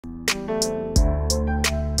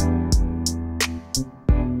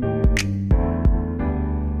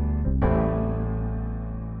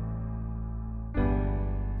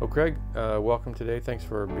Well, Craig, welcome today. Thanks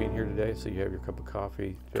for being here today. So you have your cup of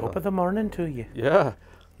coffee. Top of the morning to you. Yeah,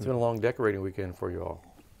 it's been a long decorating weekend for you all.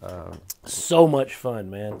 So much fun,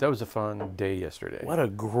 man. That was a fun day yesterday. What a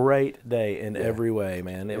great day in every way,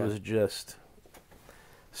 man. It was just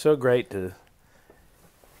so great to,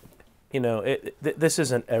 this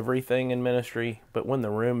isn't everything in ministry, but when the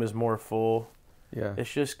room is more full,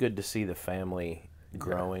 it's just good to see the family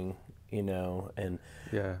growing,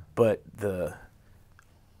 but the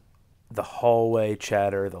hallway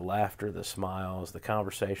chatter, the laughter, the smiles, the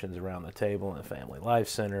conversations around the table in the Family Life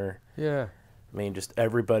Center. Yeah. I mean, just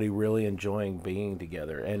everybody really enjoying being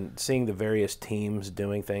together and seeing the various teams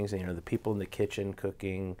doing things. The people in the kitchen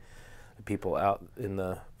cooking, the people out in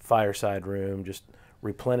the fireside room just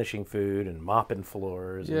replenishing food and mopping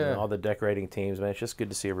floors, and all the decorating teams. Man, it's just good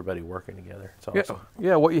to see everybody working together. It's awesome.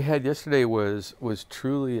 Yeah, what you had yesterday was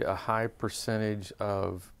truly a high percentage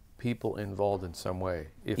of people involved in some way.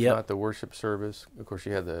 If not the worship service, of course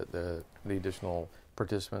you had the additional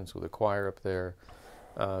participants with the choir up there.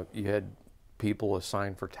 You had people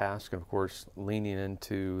assigned for tasks, and of course leaning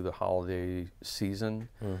into the holiday season.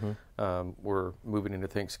 We're moving into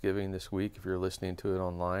Thanksgiving this week if you're listening to it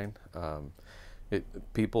online. Many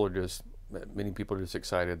people are just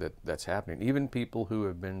excited that that's happening. Even people who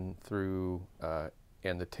have been through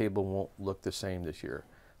and the table won't look the same this year.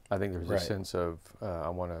 I think there's a sense of I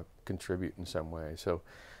want to contribute in some way. So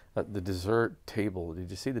the dessert table,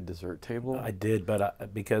 did you see the dessert table? I did,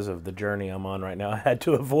 but because of the journey I'm on right now, I had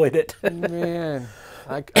to avoid it. Man,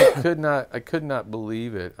 I could not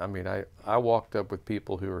believe it. I mean, I walked up with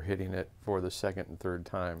people who were hitting it for the second and third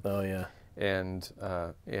time. Oh yeah. And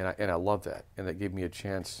I love that, and that gave me a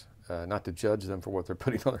chance not to judge them for what they're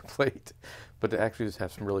putting on their plate, but to actually just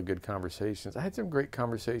have some really good conversations. I had some great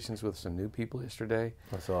conversations with some new people yesterday.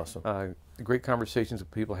 That's awesome. Great conversations with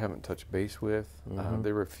people I haven't touched base with.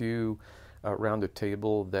 There were a few around the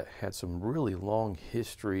table that had some really long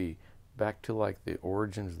history back to like the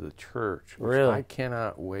origins of the church, which really? I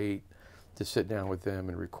cannot wait to sit down with them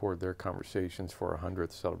and record their conversations for a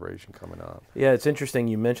 100th celebration coming up. Yeah, it's interesting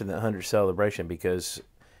you mentioned that 100th celebration, because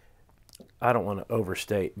I don't want to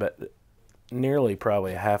overstate, but nearly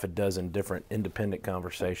probably a half a dozen different independent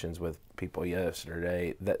conversations with people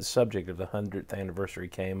yesterday, that subject of the 100th anniversary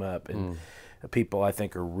came up, and people I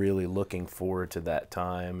think are really looking forward to that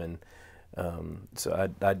time. And so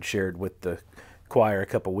I'd shared with the choir a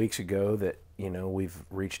couple weeks ago that we've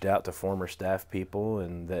reached out to former staff people,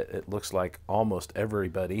 and that it looks like almost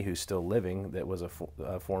everybody who's still living that was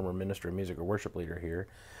a former minister of music or worship leader here,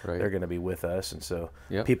 they're going to be with us. And so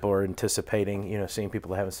people are anticipating, seeing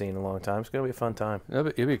people they haven't seen in a long time. It's going to be a fun time. It'll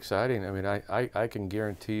be exciting. I mean, I can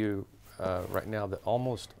guarantee you right now that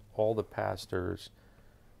almost all the pastors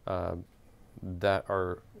that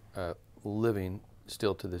are living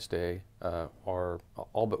still to this day are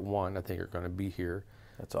all but one, I think, are going to be here.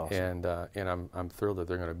 That's awesome. And I'm thrilled that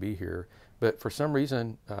they're going to be here. But for some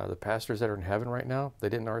reason, the pastors that are in heaven right now, they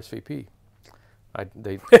didn't RSVP.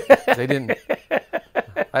 They didn't.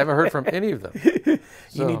 I haven't heard from any of them.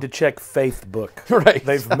 So, you need to check Facebook. Right.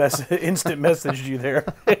 They've instant messaged you there.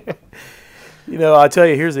 I'll tell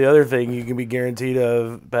you, here's the other thing you can be guaranteed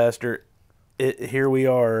of, Pastor. Here we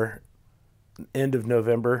are, end of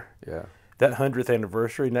November. Yeah. That 100th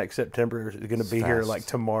anniversary next September is going to be here like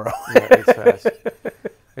tomorrow. Yeah, it's fast.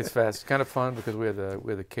 It's fast. It's kind of fun because we have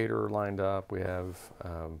the caterer lined up. We have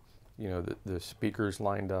the speakers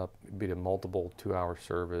lined up. It'll be a multiple 2-hour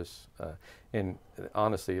service, and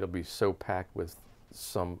honestly, it'll be so packed with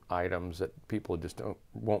some items that people just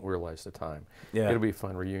won't realize the time. Yeah, it'll be a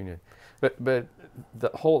fun reunion. But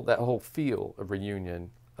that whole feel of reunion.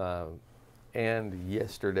 And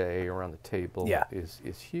yesterday around the table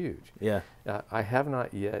is huge. Yeah, I have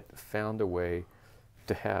not yet found a way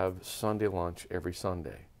to have Sunday lunch every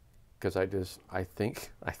Sunday, because I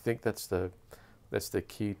think that's the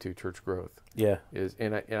key to church growth. Yeah,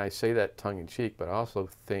 and I say that tongue in cheek, but I also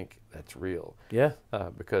think that's real. Yeah,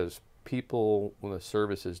 because people, when the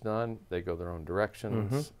service is done, they go their own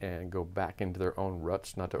directions and go back into their own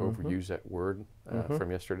ruts. Not to overuse that word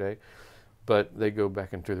from yesterday. But they go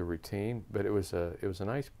back into the routine. But it was a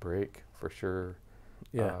nice break for sure.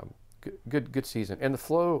 Yeah, good season, and the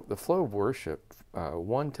flow of worship,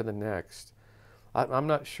 one to the next. I'm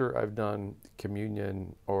not sure I've done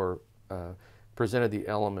communion or presented the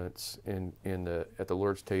elements at the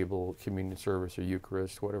Lord's table, communion service or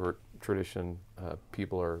Eucharist, whatever tradition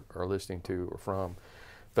people are listening to or from.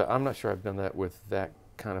 But I'm not sure I've done that with that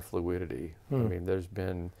kind of fluidity. I mean, there's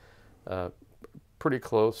been pretty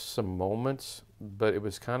close some moments, but it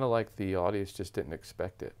was kind of like the audience just didn't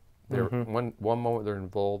expect it. They're one moment they're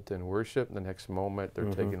involved in worship, and the next moment they're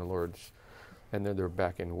taking the Lord's, and then they're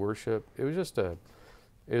back in worship. It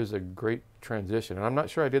was a great transition, and I'm not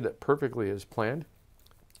sure I did that perfectly as planned,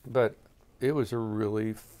 but it was a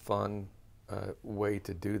really fun way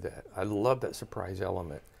to do that. I love that surprise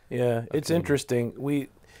element. Yeah, it's interesting.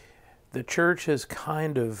 The church has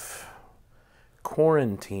kind of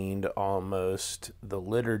quarantined almost the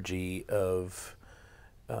liturgy of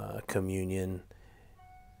communion.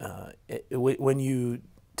 When you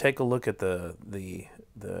take a look at the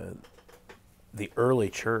early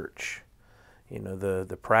church, you know,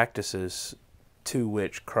 the practices to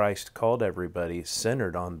which Christ called everybody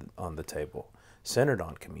centered on the table, centered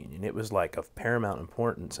on communion. It was like of paramount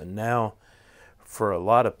importance, and now for a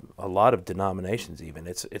lot of denominations, even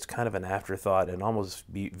it's kind of an afterthought and almost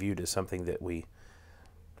viewed as something that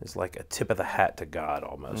is like a tip of the hat to God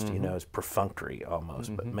almost. You know, it's perfunctory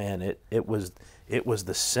almost. But man, it was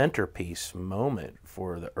the centerpiece moment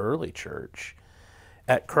for the early church.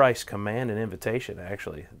 At Christ's command and invitation,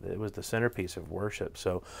 actually, it was the centerpiece of worship.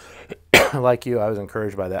 So, like you, I was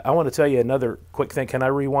encouraged by that. I want to tell you another quick thing. Can I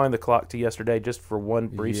rewind the clock to yesterday just for one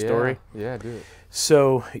brief story? Yeah, do it.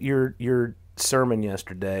 So your sermon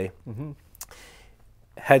yesterday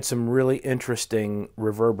had some really interesting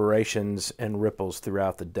reverberations and ripples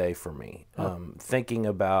throughout the day for me. Thinking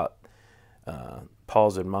about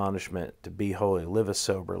Paul's admonishment to be holy, live a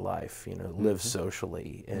sober life, you know, live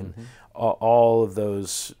socially, and all of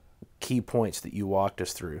those key points that you walked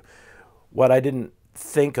us through. What I didn't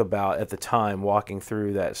think about at the time walking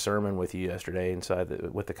through that sermon with you yesterday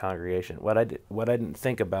with the congregation, what I didn't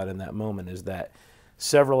think about in that moment is that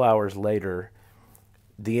several hours later,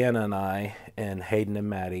 Deanna and I and Hayden and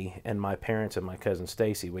Maddie and my parents and my cousin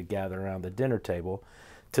Stacy would gather around the dinner table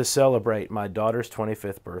to celebrate my daughter's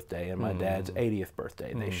 25th birthday and my dad's 80th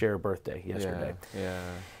birthday. They share a birthday yesterday. Yeah.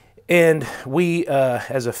 And we,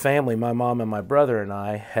 as a family, my mom and my brother and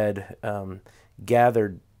I had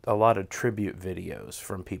gathered a lot of tribute videos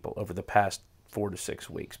from people over the past 4 to 6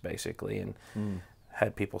 weeks, basically, and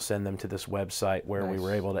had people send them to this website where we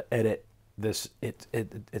were able to edit this.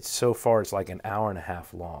 It's so far it's like an hour and a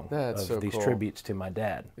half long of these tributes to my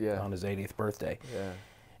dad on his 80th birthday. Yeah.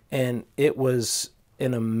 And it was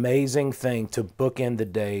an amazing thing to bookend the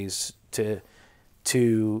days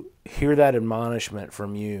to hear that admonishment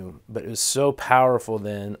from you, but it was so powerful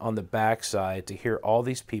then on the backside to hear all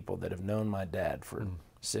these people that have known my dad for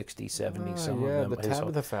 60, 70, some of them. The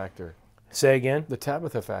Tabitha factor. Say again? The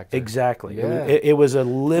Tabitha factor. Exactly. Yeah. It was a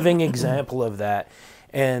living example of that.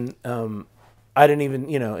 And I didn't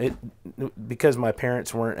even, because my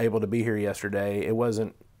parents weren't able to be here yesterday, it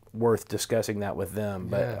wasn't worth discussing that with them.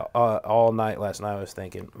 But all night last night I was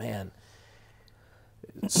thinking, man,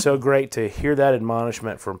 it's so great to hear that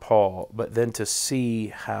admonishment from Paul, but then to see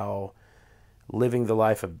how living the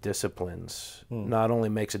life of disciplines not only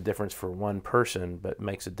makes a difference for one person, but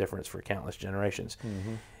makes a difference for countless generations.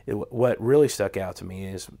 What really stuck out to me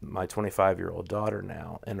is my 25-year-old daughter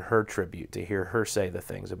now and her tribute, to hear her say the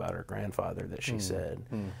things about her grandfather that she said.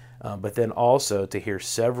 But then also to hear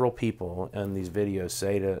several people in these videos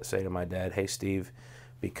say to my dad, hey, Steve,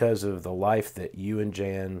 because of the life that you and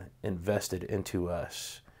Jan invested into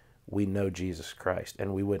us, we know Jesus Christ,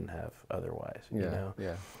 and we wouldn't have otherwise.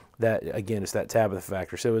 That, again, it's that Tabitha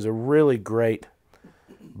factor. So it was a really great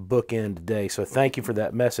bookend day. So thank you for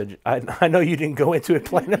that message. I know you didn't go into it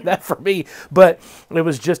planning that for me, but it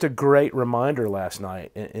was just a great reminder last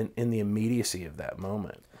night in the immediacy of that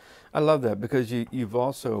moment. I love that, because you've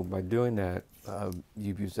also, by doing that,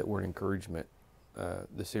 you've used that word encouragement.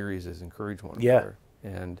 The series is encourage one another.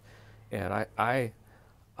 And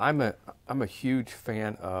I'm a huge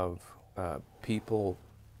fan of people.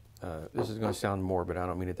 This is going to sound morbid. I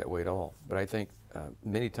don't mean it that way at all. But I think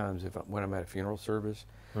many times when I'm at a funeral service,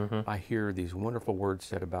 I hear these wonderful words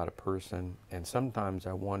said about a person, and sometimes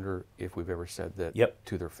I wonder if we've ever said that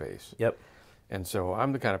to their face. And so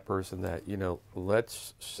I'm the kind of person that,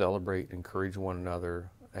 let's celebrate, encourage one another,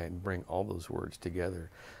 and bring all those words together.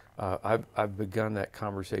 I've begun that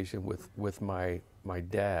conversation with my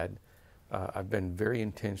dad. I've been very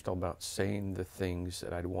intentional about saying the things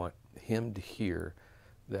that I'd want him to hear,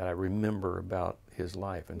 that I remember about his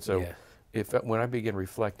life. And so when I begin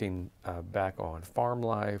reflecting back on farm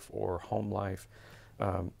life or home life,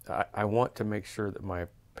 I want to make sure that my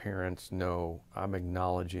parents know I'm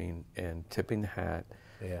acknowledging and tipping the hat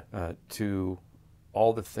to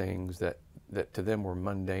all the things that to them were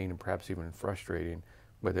mundane and perhaps even frustrating,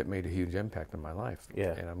 but it made a huge impact on my life.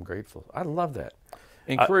 And I'm grateful. I love that.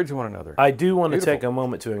 Encourage one another. I do want to take a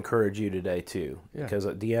moment to encourage you today, too, because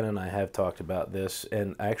Deanna and I have talked about this,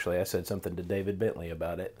 and actually I said something to David Bentley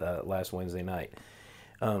about it last Wednesday night.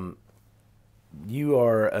 You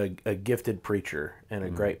are a gifted preacher and a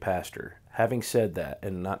great pastor. Having said that,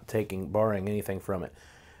 and not borrowing anything from it,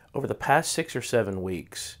 over the past 6 or 7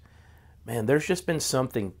 weeks, man, there's just been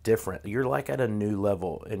something different. You're like at a new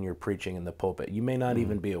level in your preaching in the pulpit. You may not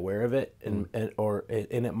even be aware of it, and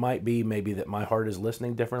it might be maybe that my heart is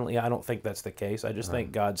listening differently. I don't think that's the case. I just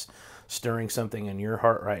think God's stirring something in your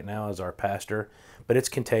heart right now as our pastor, but it's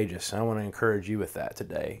contagious. I want to encourage you with that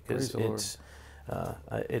today, because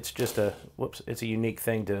it's just it's a unique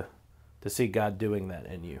thing to see God doing that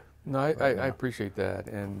in you. No, I appreciate that,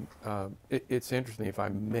 and it's interesting, if I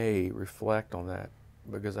may reflect on that,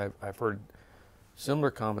 because I've heard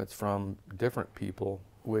similar comments from different people,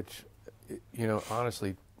 which,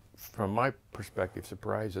 honestly, from my perspective,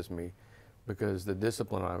 surprises me, because the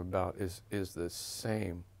discipline I'm about is the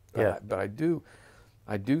same. But I do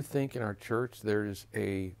think in our church there's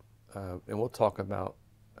and we'll talk about.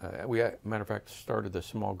 Matter of fact, started the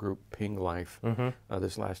small group Ping Life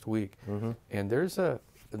this last week, and there's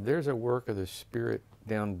a work of the Spirit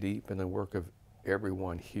down deep in the work of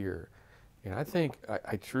everyone here, and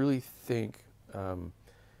I truly think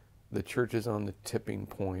the church is on the tipping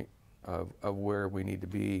point of where we need to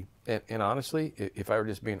be, and honestly, if I were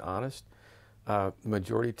just being honest,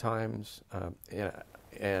 majority times,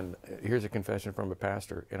 and here's a confession from a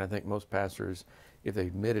pastor, and I think most pastors, if they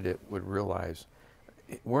admitted it, would realize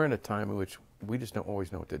we're in a time in which we just don't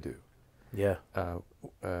always know what to do. Yeah.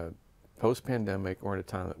 Post-pandemic, we're in a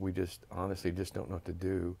time that we just honestly just don't know what to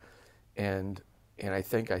do. And I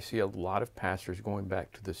think I see a lot of pastors going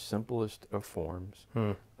back to the simplest of forms,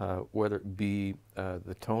 whether it be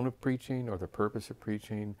the tone of preaching or the purpose of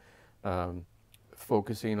preaching,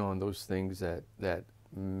 focusing on those things that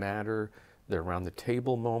matter, the around the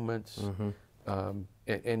table moments.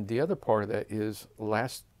 And the other part of that is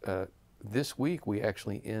this week we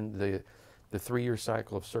really end the 3-year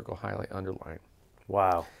cycle of Circle, Highlight, Underline.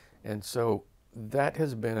 Wow. And so that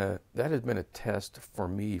has been a test for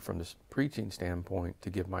me from this preaching standpoint,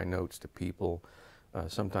 to give my notes to people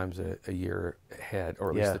sometimes a year ahead,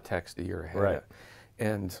 or at least the text a year ahead. Right.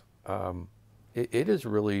 And it has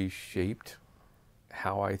really shaped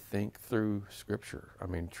how I think through Scripture. I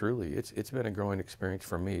mean, truly, it's been a growing experience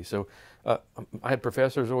for me. So I had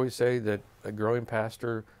professors always say that a growing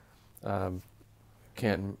pastor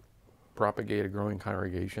can propagate a growing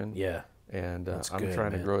congregation. Yeah. And I'm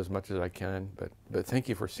trying to grow as much as I can, but thank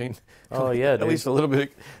you for seeing at least a little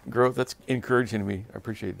bit of growth. That's encouraging to me. I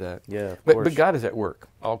apprhead that. Yeah, but God is at work.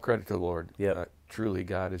 All credit to the Lord. Yeah. Truly,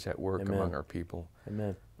 God is at work among our people.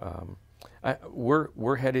 Amen.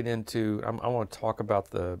 We're headed into. I want to talk about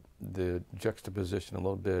the juxtaposition a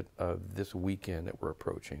little bit of this weekend that we're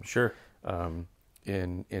approaching. Sure.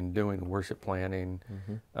 In doing worship planning,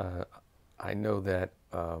 I know that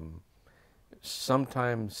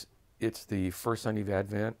sometimes it's the first Sunday of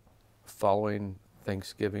Advent following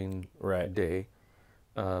Thanksgiving Day.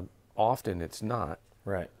 Often it's not.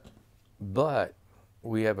 Right. But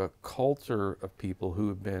we have a culture of people who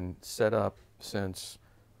have been set up since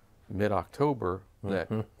mid-October that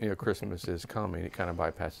Christmas is coming. It kind of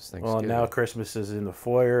bypasses Thanksgiving. Well, now Christmas is in the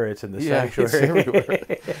foyer. It's in the sanctuary. It's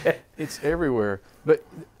everywhere. It's everywhere. But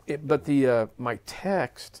the my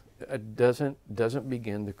text doesn't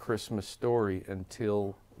begin the Christmas story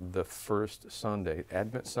until the first Sunday,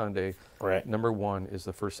 Advent Sunday. Right. Number 1 is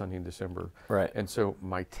the first Sunday in December. Right. And so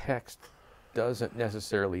my text doesn't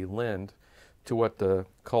necessarily lend to what the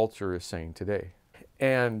culture is saying today.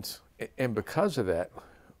 And because of that,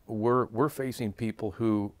 we're facing people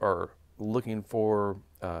who are looking for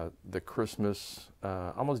the Christmas,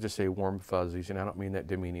 I almost just say warm fuzzies, and I don't mean that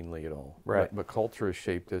demeaningly at all. Right. But culture has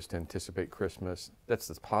shaped us to anticipate Christmas. That's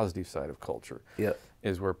the positive side of culture. Yep.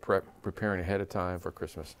 Is we're preparing ahead of time for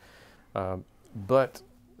Christmas. But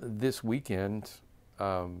this weekend,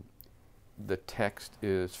 the text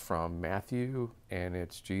is from Matthew, and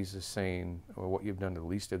it's Jesus saying, well, what you've done to the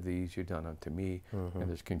least of these, you've done unto me. And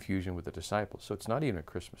there's confusion with the disciples. So it's not even a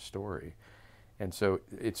Christmas story. And so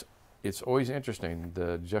it's always interesting,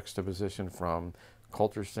 the juxtaposition from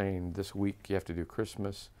culture saying this week you have to do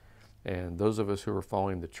Christmas, and those of us who are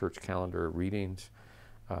following the church calendar readings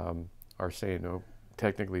are saying, no,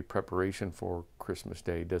 technically preparation for Christmas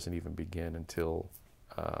Day doesn't even begin until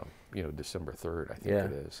December 3rd, I think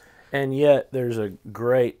it is. And yet there's a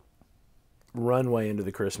great runway into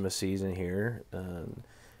the Christmas season here.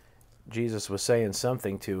 Jesus was saying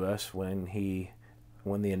something to us when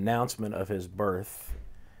the announcement of his birth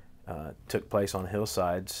took place on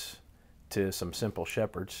hillsides to some simple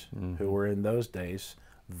shepherds who were in those days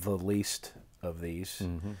the least of these.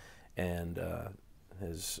 And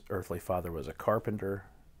his earthly father was a carpenter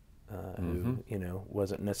who,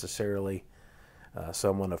 wasn't necessarily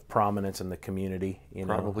someone of prominence in the community.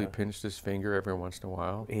 Probably pinched his finger every once in a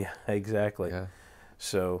while. Yeah, exactly. Yeah.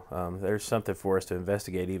 So there's something for us to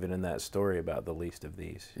investigate even in that story about the least of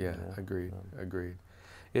these. Yeah, agreed.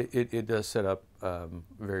 It does set up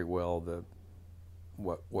very well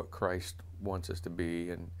what Christ wants us to be,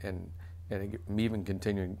 and even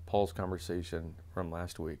continuing Paul's conversation from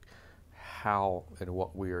last week, how and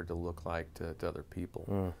what we are to look like to other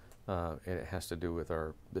people. And it has to do with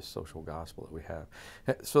this social gospel that we have.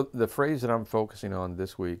 So the phrase that I'm focusing on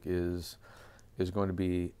this week is going to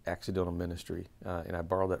be accidental ministry, and I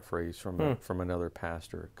borrowed that phrase from another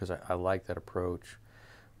pastor because I like that approach.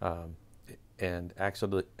 And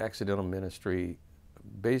accidental ministry,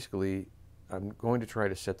 basically, I'm going to try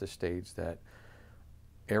to set the stage that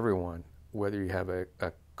everyone, whether you have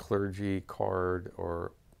a clergy card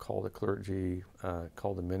or called a clergy,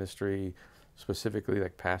 called a ministry, specifically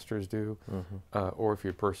like pastors do, or if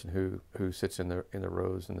you're a person who sits in the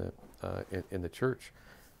rows in the church,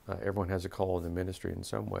 everyone has a call in the ministry in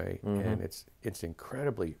some way, and it's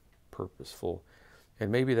incredibly purposeful.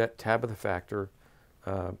 And maybe that Tabitha factor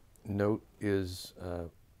note is a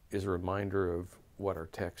reminder of what our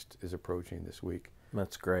text is approaching this week.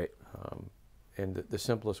 That's great. And the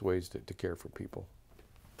simplest ways to care for people,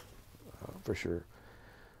 for sure.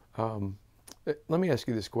 Let me ask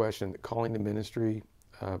you this question. Calling to ministry,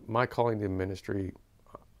 my calling to ministry,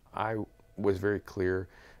 I was very clear.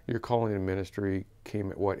 Your calling to ministry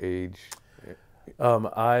came at what age?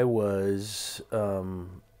 I was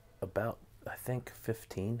about, I think,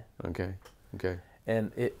 15. Okay.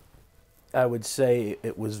 And I would say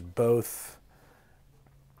it was both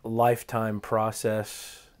a lifetime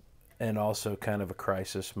process and also kind of a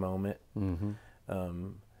crisis moment.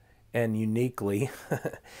 And uniquely,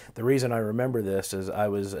 the reason I remember this is I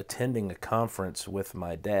was attending a conference with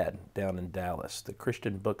my dad down in Dallas, the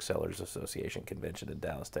Christian Booksellers Association convention in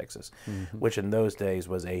Dallas, Texas, which in those days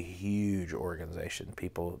was a huge organization,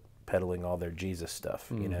 people peddling all their Jesus stuff,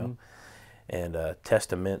 and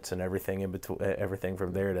testaments and everything in between, everything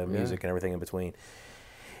from there to music and everything in between.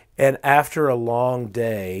 And after a long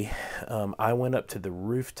day, I went up to the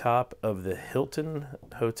rooftop of the Hilton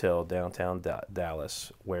Hotel downtown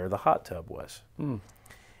Dallas, where the hot tub was. And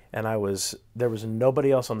there was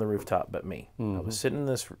nobody else on the rooftop but me. I was sitting in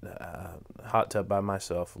this hot tub by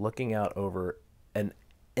myself, looking out over an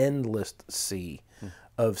endless sea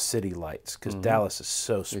of city lights, because Dallas is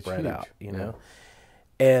so spread out, you know.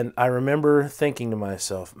 And I remember thinking to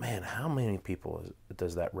myself, man, how many people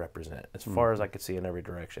does that represent, as far as I could see in every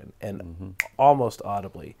direction? And almost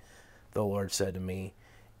audibly, the Lord said to me,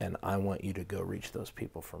 and I want you to go reach those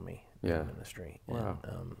people for me in ministry. Wow.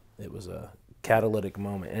 And it was a catalytic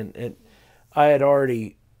moment. And I had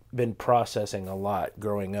already been processing a lot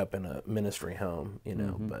growing up in a ministry home,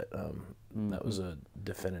 but that was a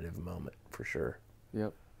definitive moment for sure.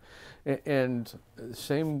 Yep. And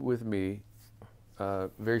same with me.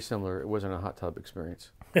 Very similar. It wasn't a hot tub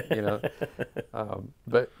experience, but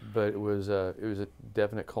it was a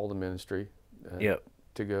definite call to ministry.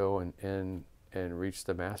 To go and reach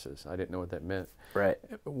the masses. I didn't know what that meant. Right.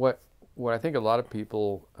 What I think a lot of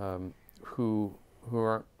people who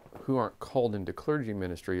aren't called into clergy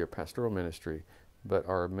ministry or pastoral ministry, but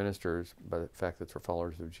are ministers by the fact that they're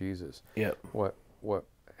followers of Jesus. Yep. What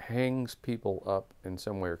hangs people up in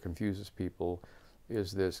some way or confuses people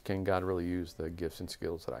is this: can God really use the gifts and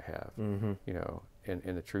skills that I have?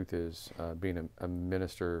 And the truth is, being a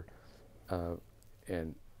minister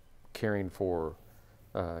and caring for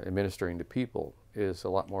and ministering to people is a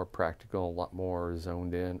lot more practical, a lot more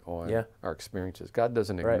zoned in on our experiences. God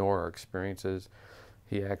doesn't ignore our experiences.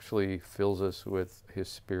 He actually fills us with His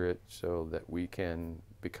Spirit so that we can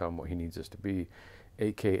become what He needs us to be,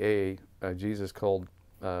 a.k.a. Jesus called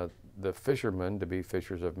the fishermen to be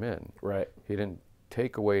fishers of men. Right. He didn't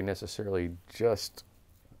take away necessarily just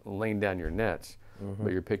laying down your nets,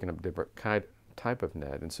 but you're picking up different type of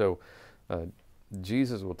net. And so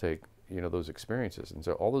Jesus will take those experiences. And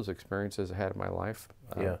so all those experiences I had in my life,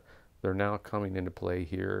 they're now coming into play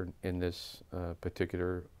here in this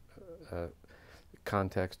particular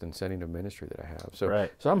context and setting of ministry that I have.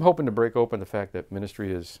 So I'm hoping to break open the fact that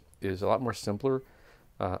ministry is a lot more simpler,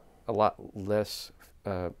 a lot less,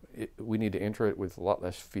 we need to enter it with a lot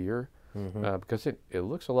less fear, because it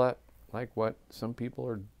looks a lot like what some people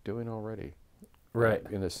are doing already. Right.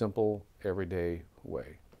 In a simple, everyday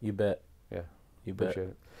way. You bet. Yeah. You bet. Appreciate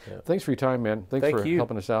it. Yeah. Thanks for your time, man. Thanks for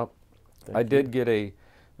helping us out. Thank I you. did get a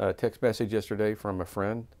a text message yesterday from a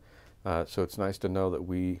friend. So it's nice to know that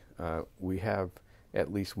we have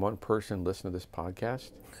at least one person listen to this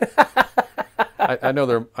podcast. I know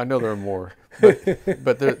there are more,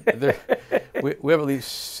 but we have at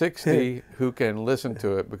least 60 who can listen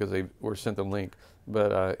to it because they were sent the link.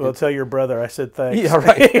 But well, tell your brother I said thanks. Yeah,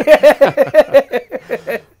 right.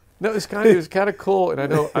 No, it was kind of cool, and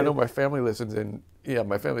I know my family listens, and yeah,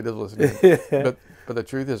 my family does listen. But the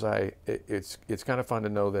truth is, it's kind of fun to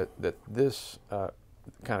know that this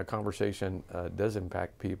kind of conversation does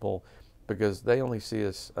impact people because they only see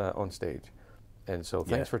us on stage. And so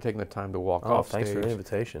thanks for taking the time to walk off stage. Thanks for the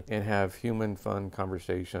invitation. And have human, fun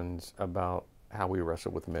conversations about how we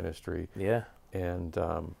wrestle with ministry. Yeah. And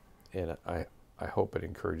I hope it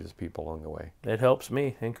encourages people along the way. It helps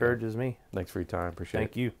me, encourages me. Thanks for your time. Appreciate it.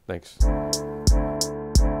 Thank you. Thanks.